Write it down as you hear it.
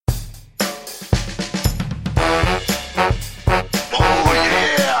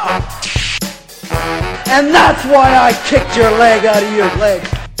And that's why I kicked your leg out of your leg.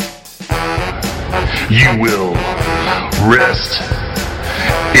 You will rest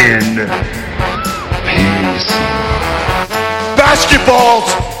in peace.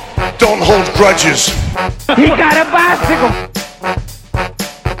 Basketballs don't hold grudges. He got a bicycle.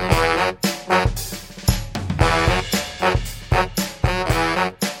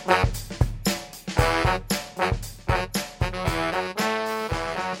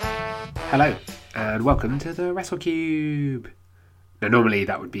 Hello, and welcome to the Wrestle Cube. Now, normally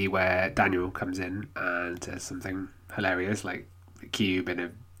that would be where Daniel comes in and says something hilarious, like the cube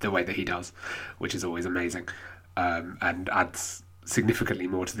in the way that he does, which is always amazing, and adds significantly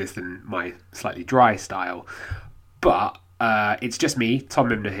more to this than my slightly dry style. But it's just me, Tom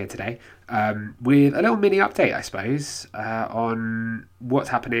Mimner, here today, with a little mini update, I suppose, on what's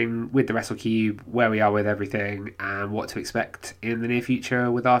happening with the Wrestle Cube, where we are with everything, and what to expect in the near future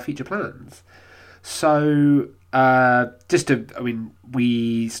with our future plans. So,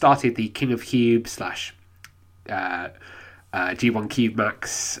 we started the King of Cube / G1 Cube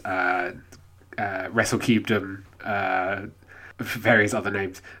Max, Wrestle Cubedom, various other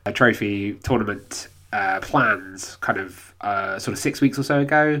names, trophy tournament plans kind of sort of 6 weeks or so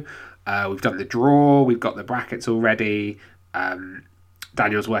ago. We've done the draw, we've got the brackets already.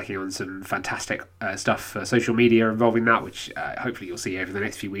 Daniel's working on some fantastic stuff for social media involving that, which hopefully you'll see over the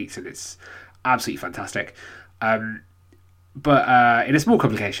next few weeks, and it's absolutely fantastic. But in a small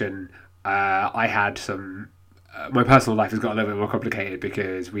complication, I had some... my personal life has got a little bit more complicated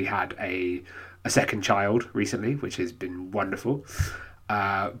because we had a second child recently, which has been wonderful.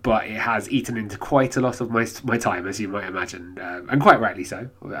 But it has eaten into quite a lot of my time, as you might imagine, and quite rightly so,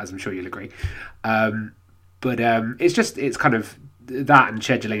 as I'm sure you'll agree. But it's kind of that and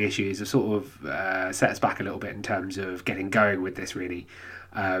scheduling issues have sort of set us back a little bit in terms of getting going with this, really.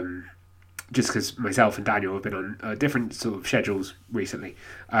 Just because myself and Daniel have been on different sort of schedules recently.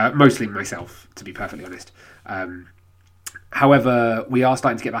 Mostly myself, to be perfectly honest. However, we are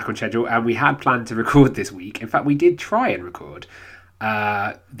starting to get back on schedule, and we had planned to record this week. In fact, we did try and record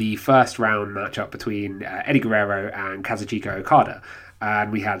the first round matchup between Eddie Guerrero and Kazuchika Okada.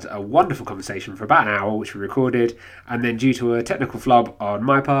 And we had a wonderful conversation for about an hour, which we recorded. And then due to a technical flub on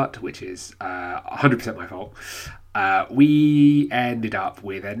my part, which is 100% my fault, we ended up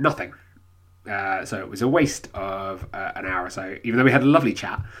with nothing. So it was a waste of an hour or so. Even though we had a lovely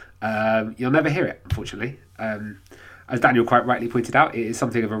chat, you'll never hear it, unfortunately. As Daniel quite rightly pointed out, it is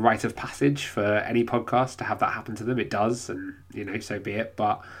something of a rite of passage for any podcast to have that happen to them. It does, and, so be it.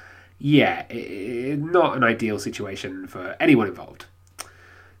 But, yeah, not an ideal situation for anyone involved.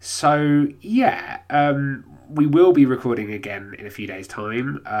 So, yeah, we will be recording again in a few days'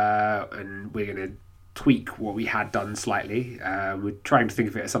 time, and we're going to tweak what we had done slightly. We're trying to think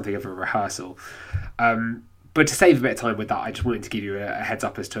of it as something of a rehearsal. But to save a bit of time with that, I just wanted to give you a heads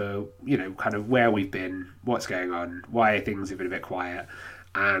up as to, kind of where we've been, what's going on, why things have been a bit quiet,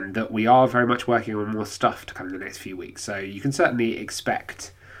 and that we are very much working on more stuff to come in the next few weeks. So you can certainly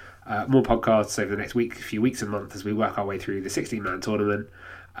expect more podcasts over the next few weeks and month as we work our way through the 16-man tournament,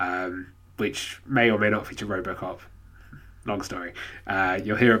 which may or may not feature Robocop. Long story.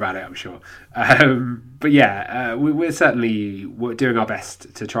 You'll hear about it, I'm sure. But yeah, we're certainly doing our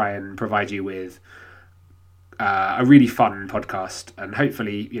best to try and provide you with a really fun podcast, and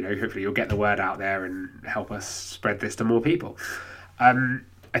hopefully you'll get the word out there and help us spread this to more people. I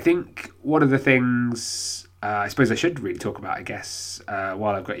think one of the things I suppose I should really talk about, I guess,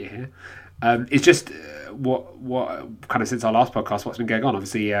 while I've got you here, is just what kind of since our last podcast, what's been going on.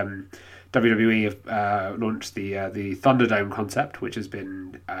 Obviously, WWE have launched the Thunderdome concept, which has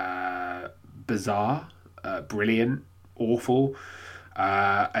been bizarre, brilliant, awful,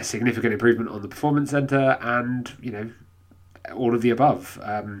 a significant improvement on the Performance Center, and all of the above.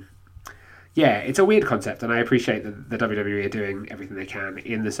 Yeah, it's a weird concept, and I appreciate that the WWE are doing everything they can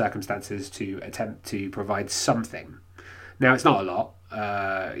in the circumstances to attempt to provide something. Now, it's not a lot,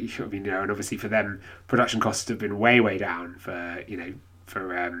 and obviously for them, production costs have been way down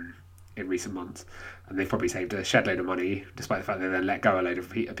in recent months, and they've probably saved a shed load of money, despite the fact they then let go a load of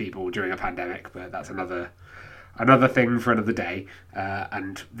people during a pandemic. But that's another thing for another day,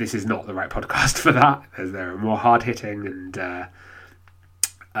 and this is not the right podcast for that, as there are more hard-hitting and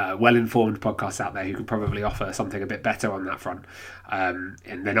well-informed podcasts out there who could probably offer something a bit better on that front, and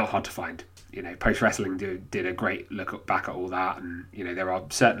they're not hard to find. Post Wrestling did a great look back at all that, and there are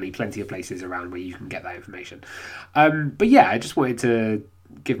certainly plenty of places around where you can get that information. But yeah, I just wanted to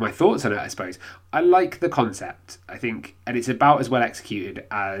give my thoughts on it, I suppose. I like the concept, I think, and it's about as well executed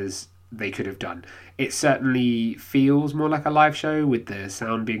as they could have done. It certainly feels more like a live show with the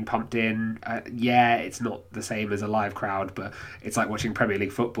sound being pumped in. It's not the same as a live crowd, but it's like watching Premier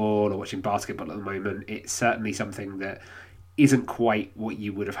League football or watching basketball at the moment. It's certainly something that isn't quite what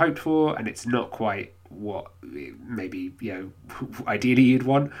you would have hoped for, and it's not quite what maybe, ideally you'd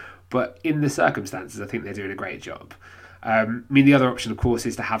want. But in the circumstances, I think they're doing a great job. The other option, of course,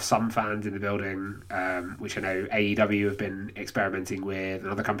 is to have some fans in the building, which I know AEW have been experimenting with, and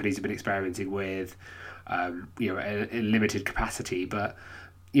other companies have been experimenting with, in limited capacity. But,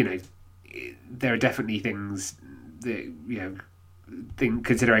 there are definitely things that,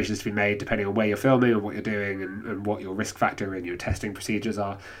 considerations to be made depending on where you're filming and what you're doing and what your risk factor and your testing procedures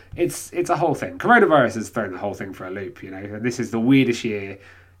are. It's a whole thing. Coronavirus has thrown the whole thing for a loop, and this is the weirdest year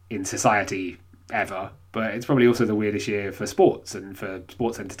in society ever, but it's probably also the weirdest year for sports and for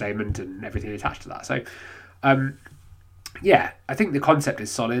sports entertainment and everything attached to that. So I think the concept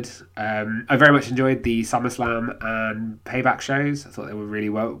is solid. I very much enjoyed the SummerSlam and Payback shows. I thought they were really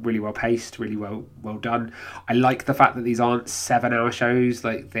well paced, really well done. I like the fact that these aren't 7-hour shows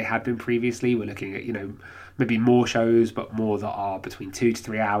like they had been previously. We're looking at maybe more shows, but more that are between 2 to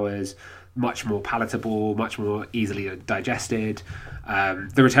 3 hours, much more palatable, much more easily digested.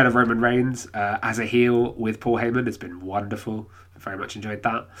 The return of Roman Reigns as a heel with Paul Heyman has been wonderful. I very much enjoyed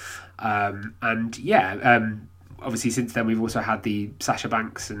that. Obviously since then we've also had the Sasha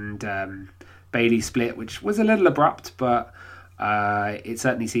Banks and Bayley split, which was a little abrupt, but it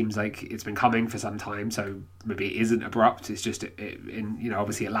certainly seems like it's been coming for some time. So maybe it isn't abrupt. It's just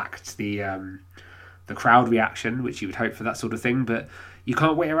obviously it lacked the crowd reaction, which you would hope for that sort of thing. But you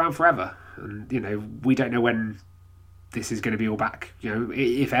can't wait around forever, and we don't know when this is going to be all back.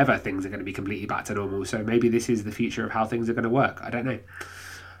 If ever things are going to be completely back to normal. So maybe this is the future of how things are going to work. I don't know.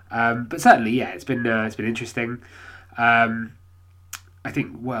 But certainly, it's been interesting. I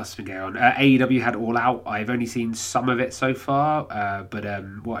think what else has been going on? AEW had All Out. I've only seen some of it so far, but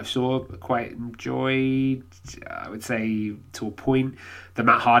what I saw, quite enjoyed. I would say to a point. The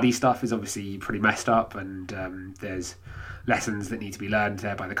Matt Hardy stuff is obviously pretty messed up, and there's lessons that need to be learned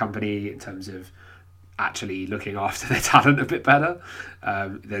there by the company in terms of actually looking after their talent a bit better. I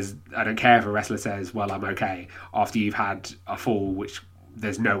don't care if a wrestler says, "Well, I'm okay," after you've had a fall, which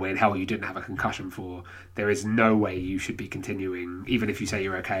there's no way in hell you didn't have a concussion for. There is no way you should be continuing, even if you say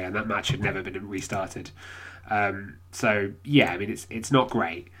you're okay, and that match had never been restarted. It's not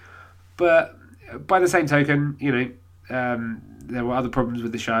great. But by the same token, there were other problems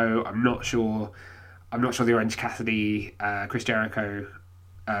with the show. I'm not sure the Orange Cassidy, Chris Jericho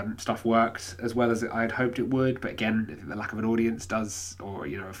stuff worked as well as I'd hoped it would. But again, I think the lack of an audience does, or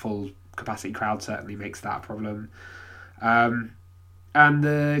a full capacity crowd certainly makes that a problem.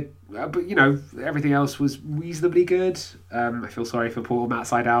 But everything else was reasonably good. I feel sorry for poor Matt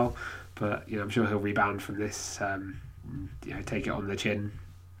Sydal, but I'm sure he'll rebound from this. Take it on the chin.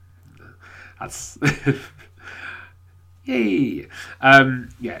 That's yay.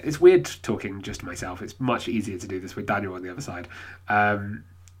 It's weird talking just to myself. It's much easier to do this with Daniel on the other side. That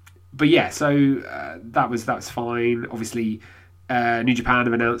was fine. Obviously, New Japan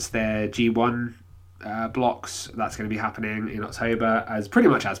have announced their G1 blocks. That's going to be happening in October, as pretty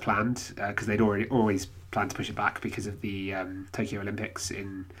much as planned, because they'd always planned to push it back because of the Tokyo Olympics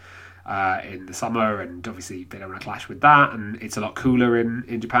in the summer, and obviously they don't want to clash with that, and it's a lot cooler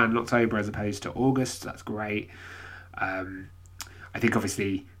in Japan in October as opposed to August, so that's great. I think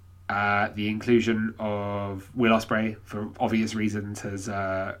obviously the inclusion of Will Ospreay for obvious reasons has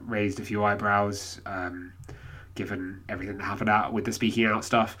raised a few eyebrows, given everything that happened out with the speaking out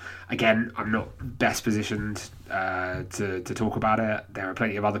stuff. Again, I'm not best positioned to talk about it. There are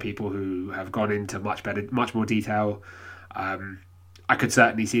plenty of other people who have gone into much more detail. I could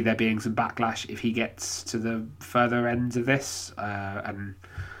certainly see there being some backlash if he gets to the further ends of this, probably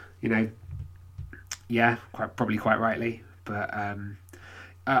quite rightly. But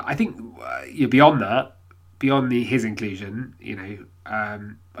I think beyond his inclusion,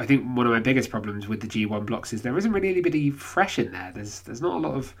 I think one of my biggest problems with the G1 blocks is there isn't really anybody fresh in there. There's not a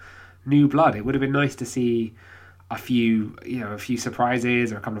lot of new blood. It would have been nice to see a few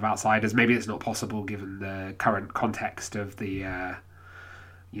surprises or a couple of outsiders. Maybe it's not possible given the current context of the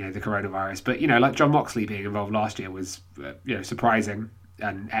the coronavirus. But like John Moxley being involved last year was surprising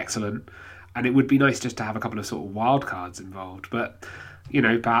and excellent. And it would be nice just to have a couple of sort of wild cards involved. But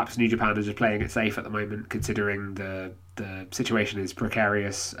perhaps New Japan is just playing it safe at the moment, considering the situation is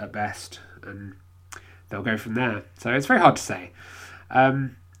precarious at best, and they'll go from there. So it's very hard to say.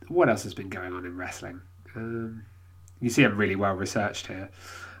 What else has been going on in wrestling? You see I'm really well researched here.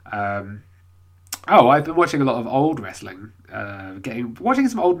 Oh, I've been watching a lot of old wrestling, watching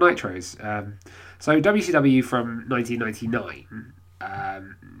some old Nitros. So WCW from 1999.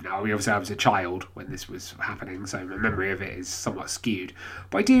 Now, obviously I was a child when this was happening, so my memory of it is somewhat skewed.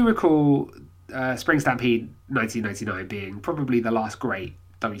 But I do recall Spring Stampede 1999 being probably the last great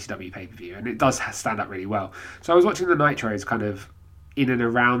WCW pay-per-view, and it does stand up really well. So I was watching the Nitros kind of in and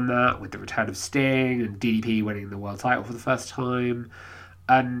around that, with the return of Sting and DDP winning the world title for the first time.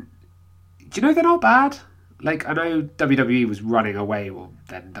 And do you know they're not bad? Like, I know WWE was running away, well,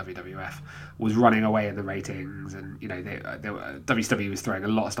 then WWF was running away in the ratings, and, you know, WCW was throwing a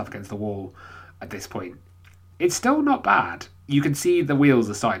lot of stuff against the wall at this point. It's still not bad. You can see the wheels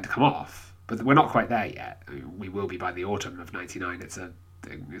are starting to come off, but we're not quite there yet. We will be by the autumn of 99.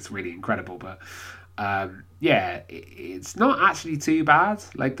 It's really incredible, but it's not actually too bad.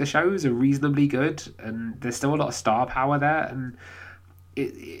 Like, the shows are reasonably good, and there's still a lot of star power there, and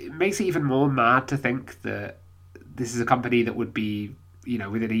it makes it even more mad to think that this is a company that would be, you know,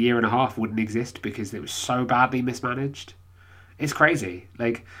 within a year and a half wouldn't exist because it was so badly mismanaged. It's crazy.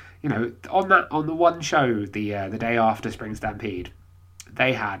 Like, you know, on the one show, the day after Spring Stampede,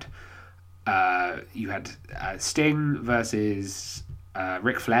 they had you had Sting versus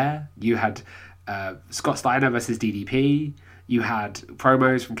Ric Flair. You had Scott Steiner versus DDP. You had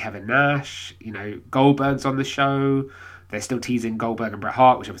promos from Kevin Nash. You know, Goldberg's on the show. They're still teasing Goldberg and Bret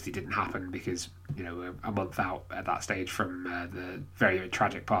Hart, which obviously didn't happen because, you know, we're a month out at that stage from the very, very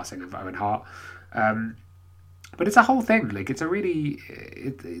tragic passing of Owen Hart. But it's a whole thing. Like, it's a really...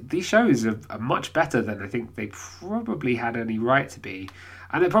 these shows are much better than I think they probably had any right to be.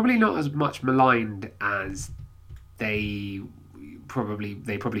 And they're probably not as much maligned as they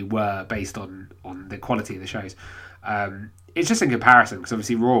probably were based on the quality of the shows. It's just in comparison, because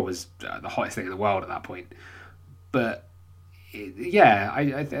obviously Raw was the hottest thing in the world at that point. But...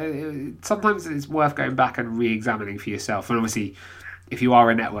 sometimes it's worth going back and re-examining for yourself. And obviously, if you are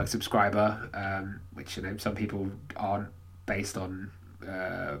a network subscriber, which, you know, some people aren't, based on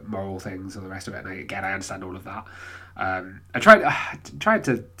moral things or the rest of it, and again, I understand all of that. I tried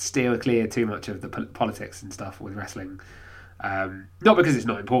to steer clear too much of the politics and stuff with wrestling. Not because it's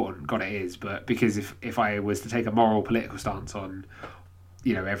not important, God, it is, but because if I was to take a moral political stance on,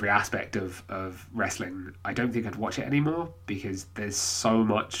 you know, every aspect of wrestling, I don't think I'd watch it anymore, because there's so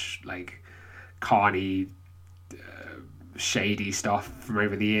much, like, carny, shady stuff from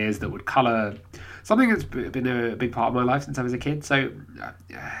over the years that would colour something that's been a big part of my life since I was a kid. So,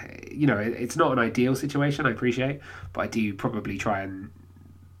 you know, it's not an ideal situation, I appreciate, but I do probably try and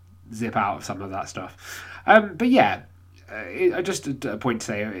zip out of some of that stuff. But yeah, just a point to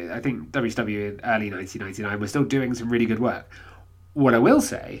say, I think WCW in early 1999 was still doing some really good work. What I will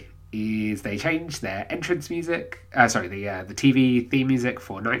say is they changed their entrance music, the TV theme music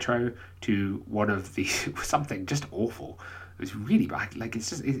for Nitro to one of the something just awful. It was really bad. Like, it's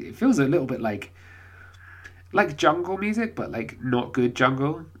just, it feels a little bit like jungle music, but like not good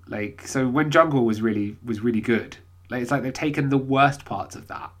jungle. Like, so when jungle was really good, like, it's like they've taken the worst parts of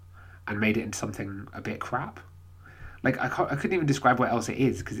that and made it into something a bit crap. Like, I couldn't even describe what else it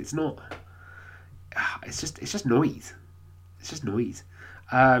is, because it's not. It's just noise. It's just noise.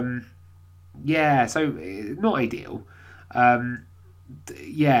 So not ideal.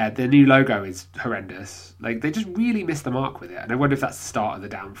 The new logo is horrendous. Like, they just really missed the mark with it, and I wonder if that's the start of the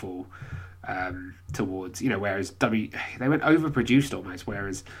downfall. Towards, you know, whereas they went overproduced almost,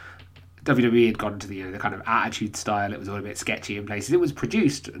 whereas WWE had gone to the kind of attitude style. It was all a bit sketchy in places. It was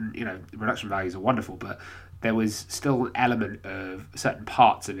produced, and, you know, the production values are wonderful, but there was still an element of certain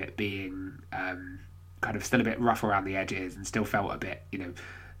parts of it being kind of still a bit rough around the edges, and still felt a bit, you know,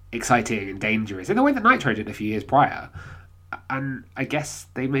 exciting and dangerous in the way that Nitro did a few years prior. And I guess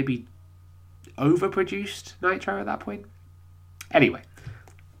they maybe overproduced Nitro at that point. Anyway,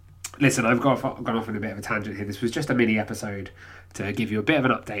 listen, I've gone off on a bit of a tangent here. This was just a mini episode to give you a bit of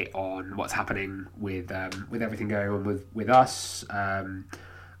an update on what's happening with everything going on with us.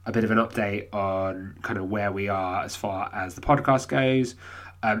 A bit of an update on kind of where we are as far as the podcast goes.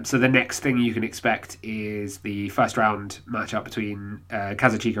 So the next thing you can expect is the first round matchup between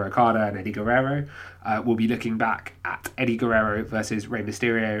Kazuchika Okada and Eddie Guerrero. We'll be looking back at Eddie Guerrero versus Rey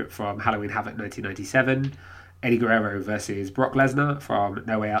Mysterio from Halloween Havoc 1997. Eddie Guerrero versus Brock Lesnar from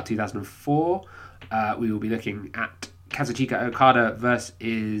No Way Out 2004. We will be looking at Kazuchika Okada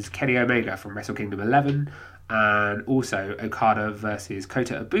versus Kenny Omega from Wrestle Kingdom 11. And also Okada versus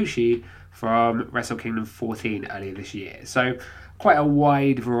Kota Ibushi from Wrestle Kingdom 14 earlier this year. So quite a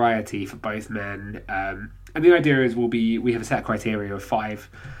wide variety for both men. And the idea is we have a set criteria of 5.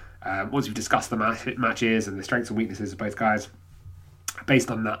 Once we've discussed the matches and the strengths and weaknesses of both guys,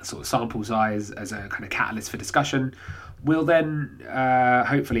 based on that sort of sample size as a kind of catalyst for discussion, we'll then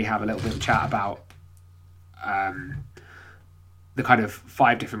hopefully have a little bit of a chat about the kind of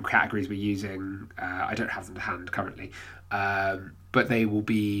 5 different categories we're using. I don't have them to hand currently, but they will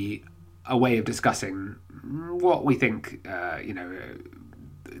be a way of discussing what we think,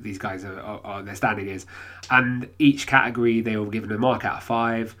 these guys are their standing is. And each category, they will be given a mark out of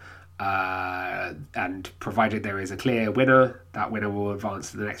 5. And provided there is a clear winner, that winner will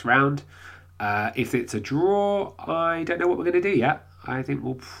advance to the next round. If it's a draw, I don't know what we're going to do yet. I think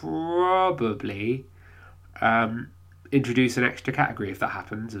we'll probably introduce an extra category if that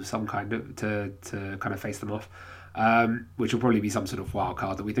happens, of some kind of to kind of face them off, which will probably be some sort of wild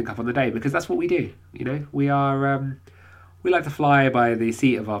card that we think up on the day, because that's what we do. We are we like to fly by the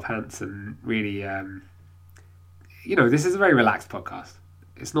seat of our pants and really, this is a very relaxed podcast.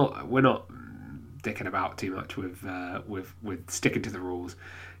 We're not dicking about too much with sticking to the rules.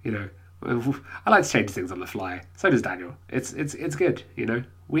 I like to change things on the fly. So does Daniel. It's good.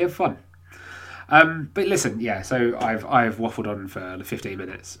 We have fun. But listen, yeah. So I've waffled on for 15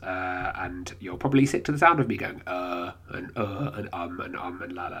 minutes, and you're probably sick to the sound of me going and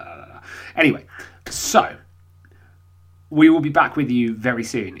la la la. Anyway, so we will be back with you very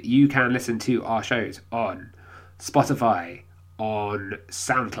soon. You can listen to our shows on Spotify, on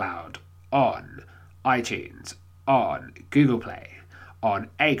SoundCloud, on iTunes, on Google Play, on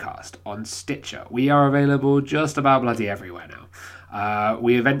Acast, on Stitcher. We are available just about bloody everywhere now.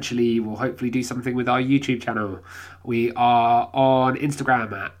 We eventually will hopefully do something with our YouTube channel. We are on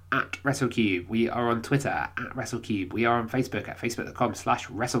Instagram at WrestleCube. We are on Twitter at WrestleCube. We are on Facebook at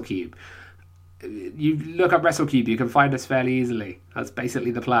facebook.com/WrestleCube. You look up WrestleCube, you can find us fairly easily. That's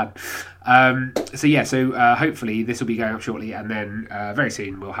basically the plan. So hopefully this will be going up shortly, and then very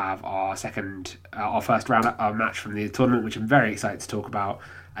soon we'll have our first round match from the tournament, which I'm very excited to talk about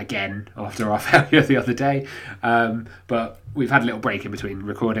again after our failure the other day. But we've had a little break in between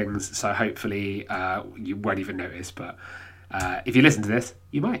recordings, so hopefully you won't even notice. But if you listen to this,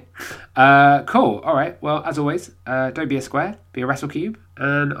 you might. Cool. All right. Well, as always, don't be a square, be a WrestleCube,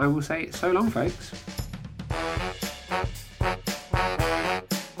 and I will say so long, folks.